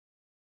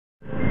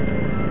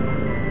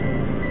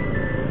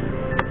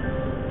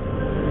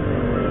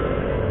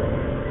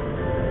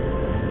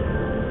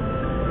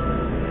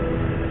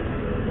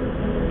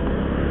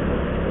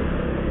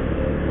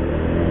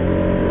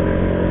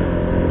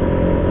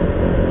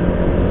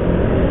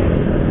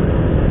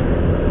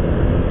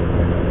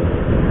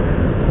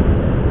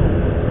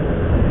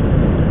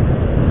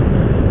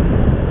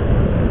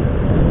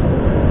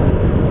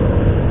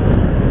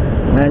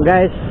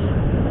Ayan guys,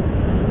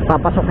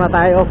 papasok na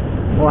tayo.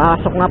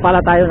 Pumasok na pala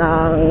tayo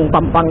ng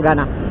Pampanga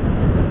na.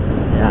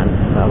 Ayan,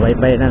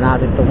 babaybay na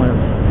natin ito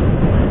ngayon.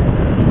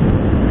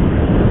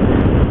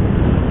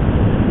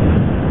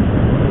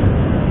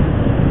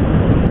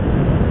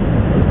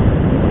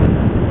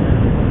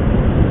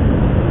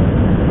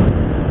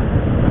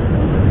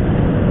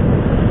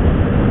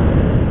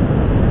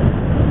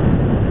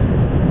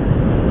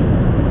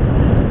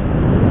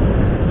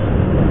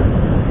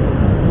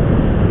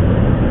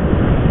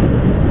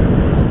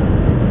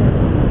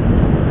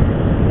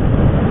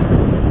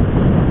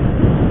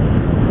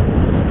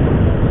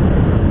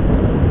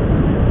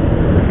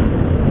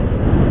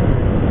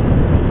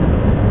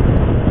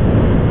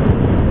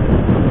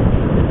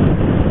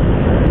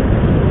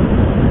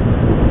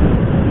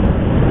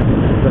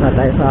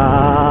 Tayo sa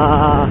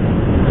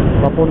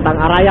papuntang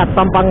Arayat,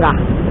 Pampanga.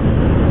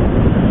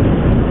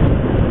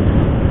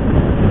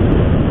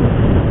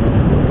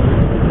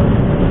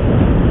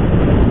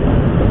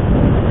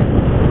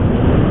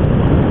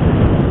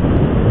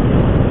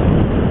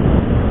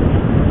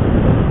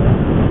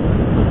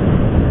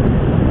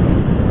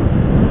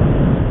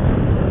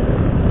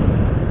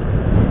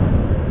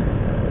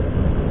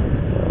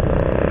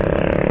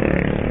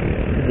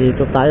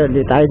 Dito tayo,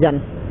 di tayo dyan.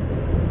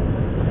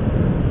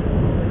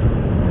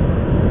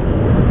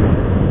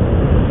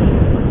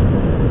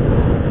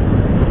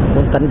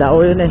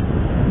 Tandao yun eh.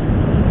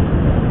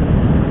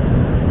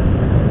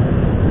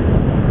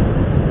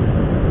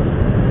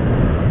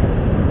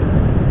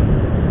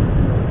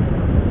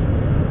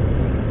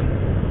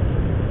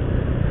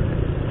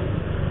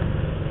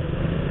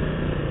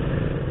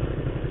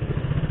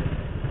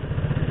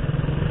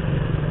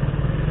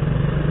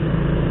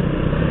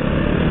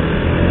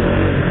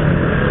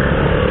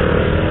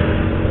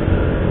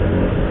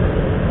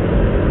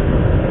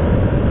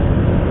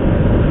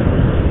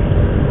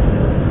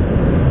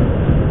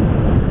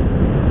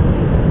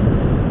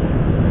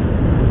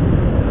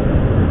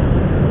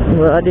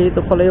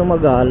 Dito pala yung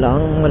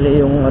Magalang, mali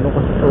yung ano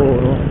kasi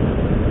turo.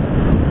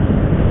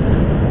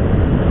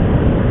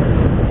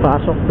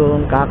 Pasok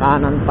doon,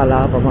 kakanan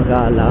pala pa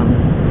Magalang.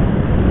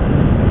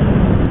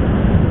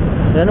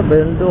 Ano ba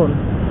yun doon?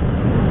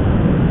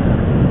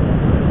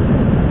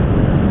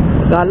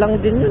 Magalang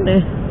din yun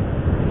eh.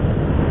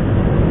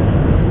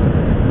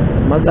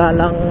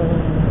 Magalang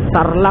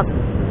Tarlac.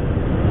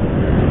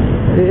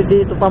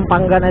 Dito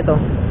Pampanga na ito.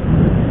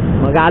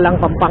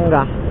 Magalang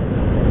Pampanga.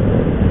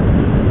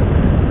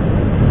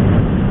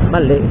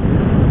 Mali.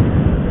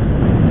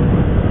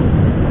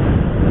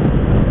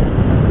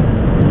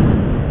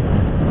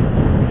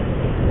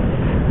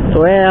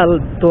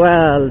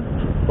 12.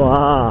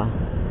 Wow.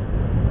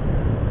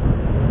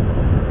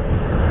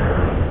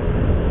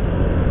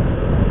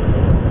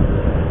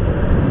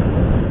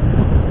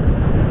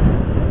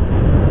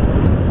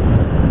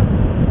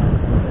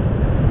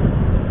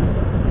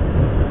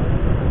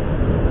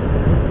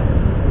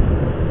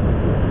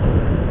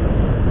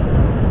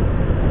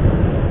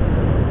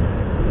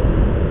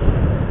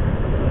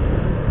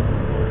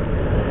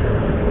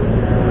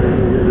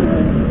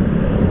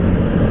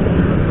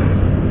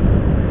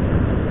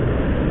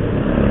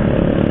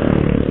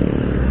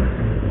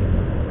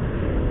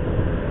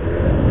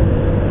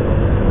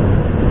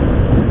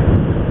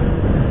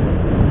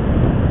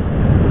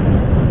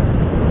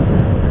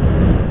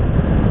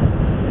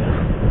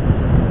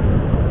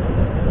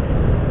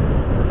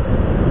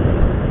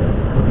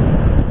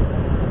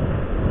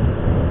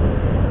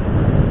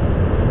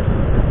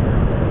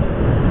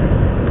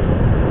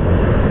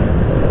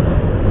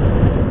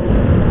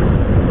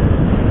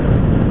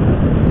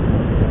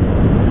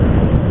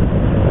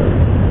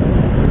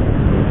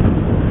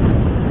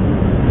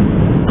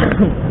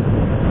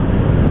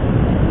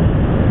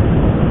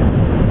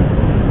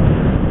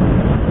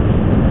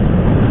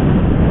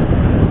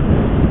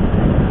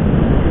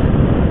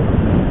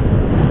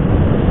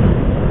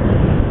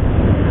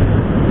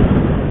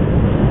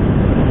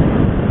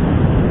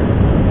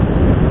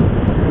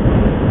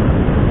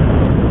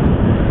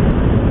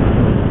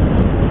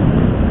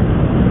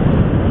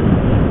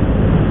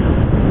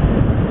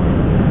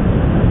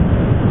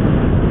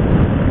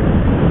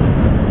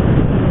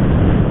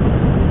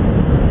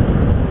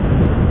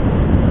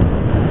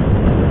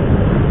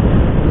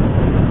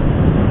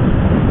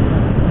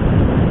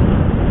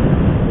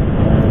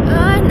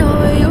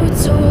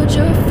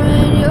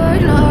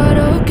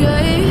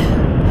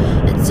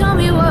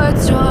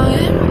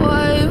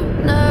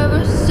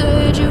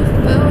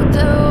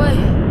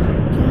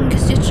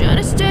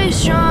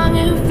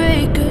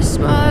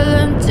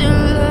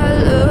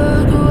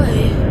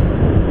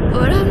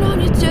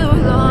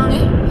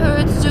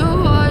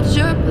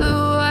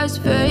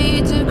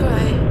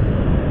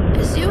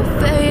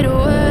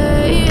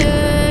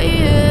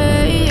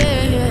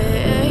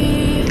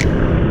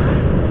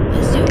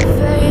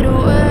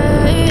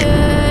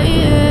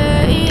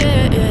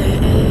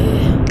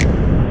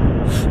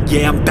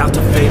 yeah, I'm about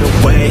to fade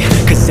away.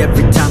 Cause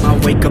every time I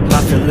wake up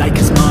I feel like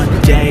it's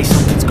Monday.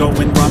 Something's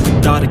going wrong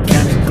with all the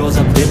chemicals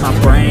up in my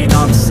brain.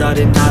 All of a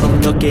sudden I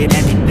don't look at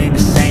anything the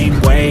same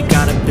way.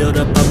 Gotta build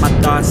up of my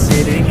thoughts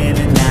sitting in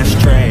an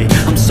ashtray.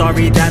 I'm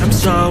sorry that I'm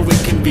so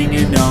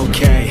inconvenient,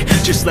 okay.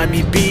 Just let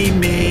me be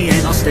me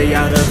and I'll stay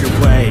out of your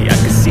way. I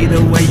can see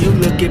the way you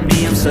look at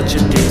me, I'm such a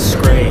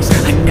disgrace.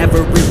 I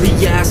never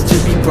really asked to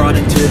be brought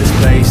into this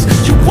place.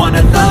 You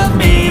wanna love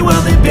me?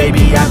 Well then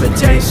baby, have a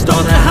taste.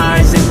 All the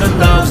highs and the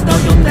lows, no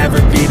you'll never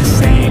be the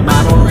same.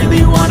 I don't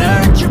really wanna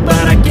hurt you,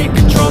 but I can't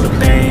control the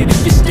pain.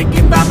 If you're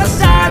sticking by my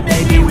side,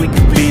 maybe we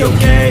could be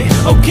okay.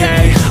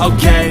 Okay,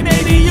 okay,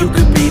 maybe you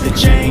could be the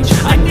change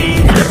I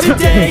need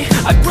today.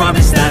 I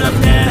promise that I've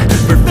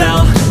never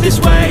felt this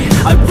way.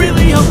 I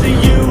really hope that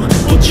you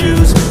will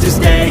choose to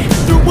stay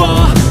through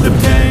all the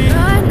pain.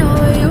 I know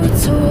you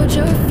told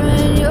your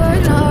friend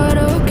you're not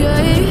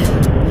okay.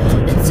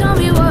 Then tell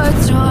me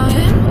what's wrong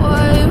and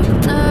why you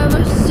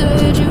never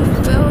said you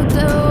felt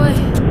that way.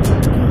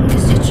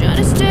 Guess you're trying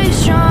to stay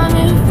strong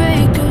and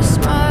fake a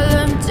smile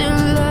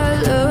until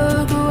I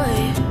look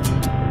away.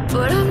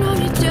 But I've known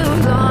you too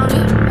long,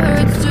 it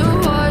hurts to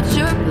watch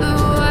your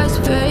blue eyes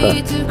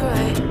fade to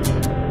gray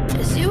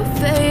as you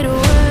fade away.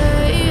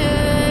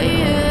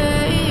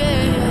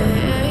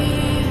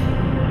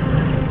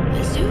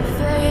 As you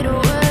fade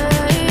away.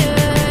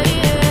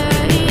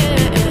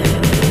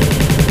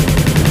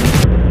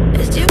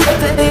 As you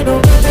fade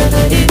away.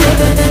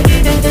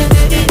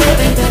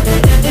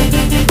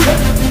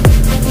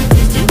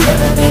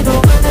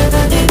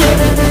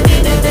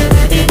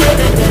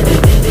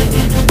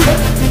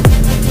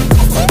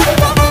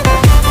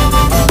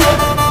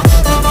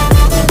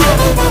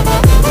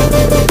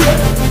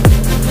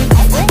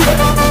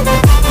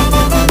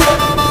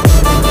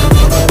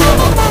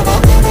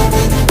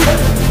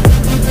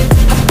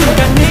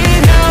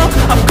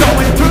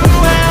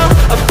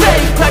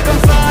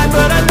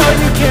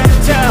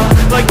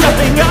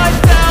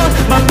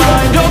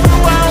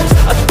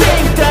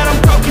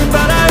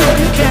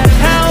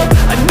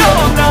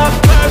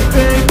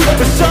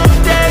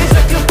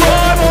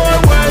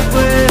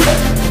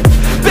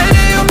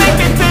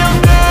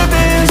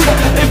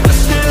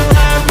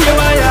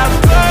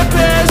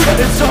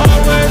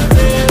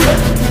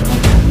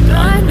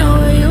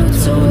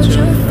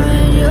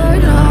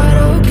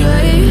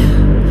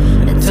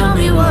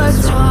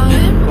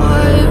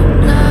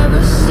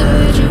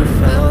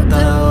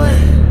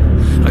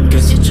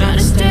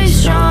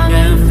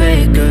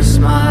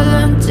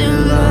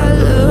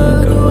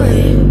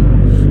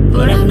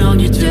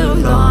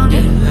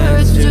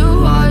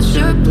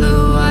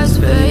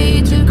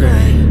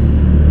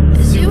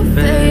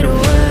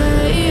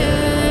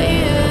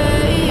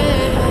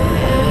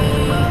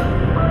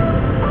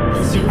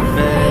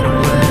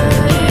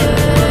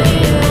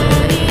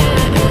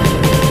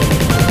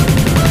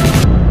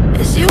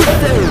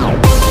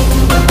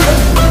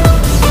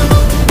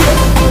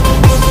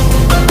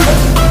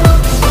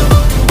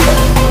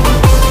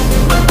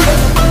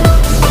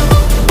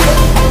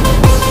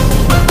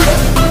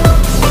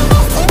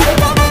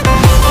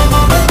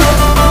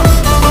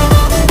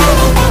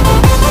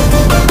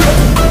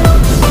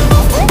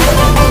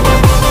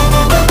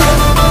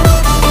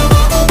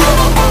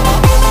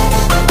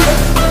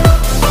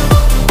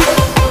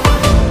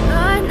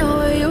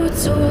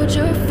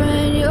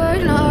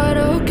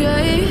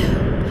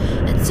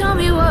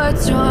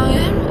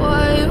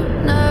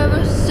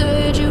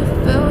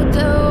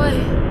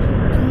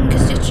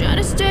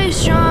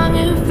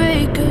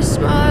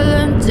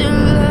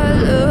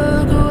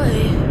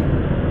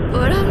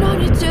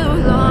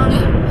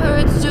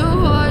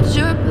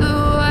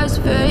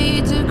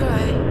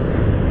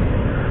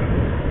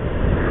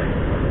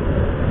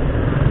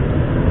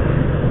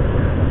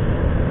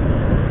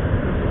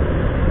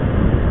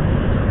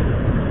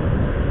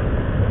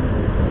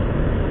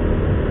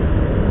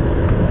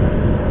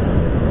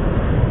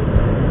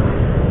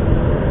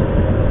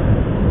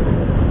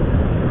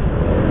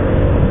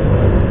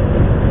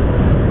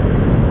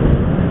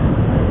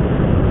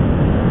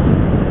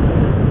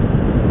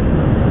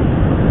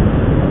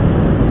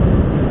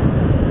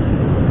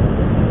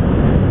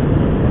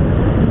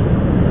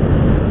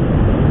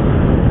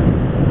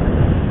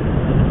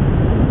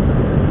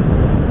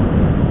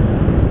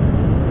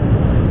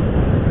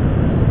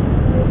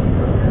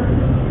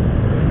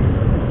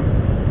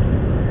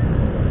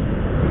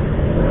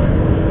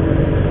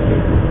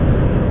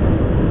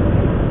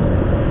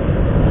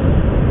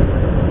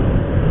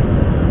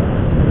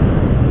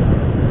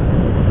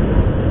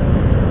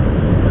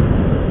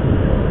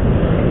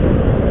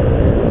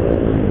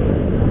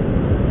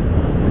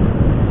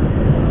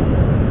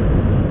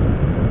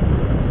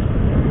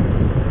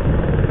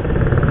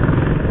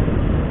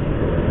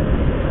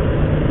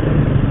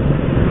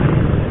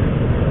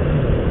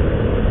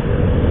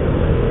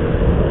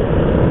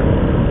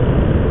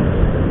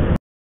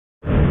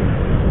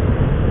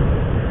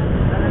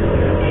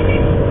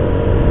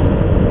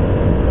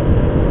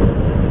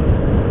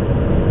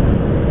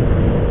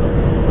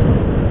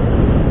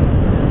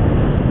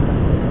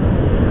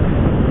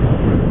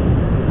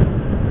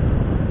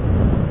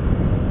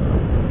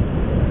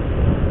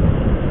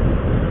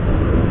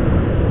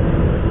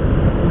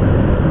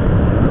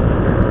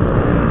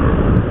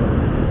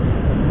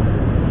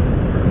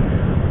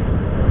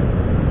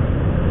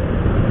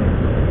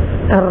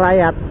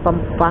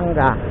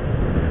 Pampanga.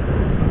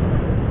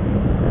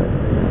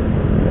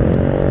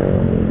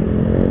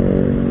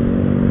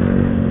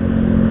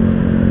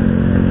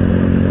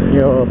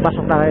 Yo,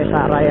 pasok na kayo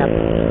sa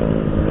Arayat.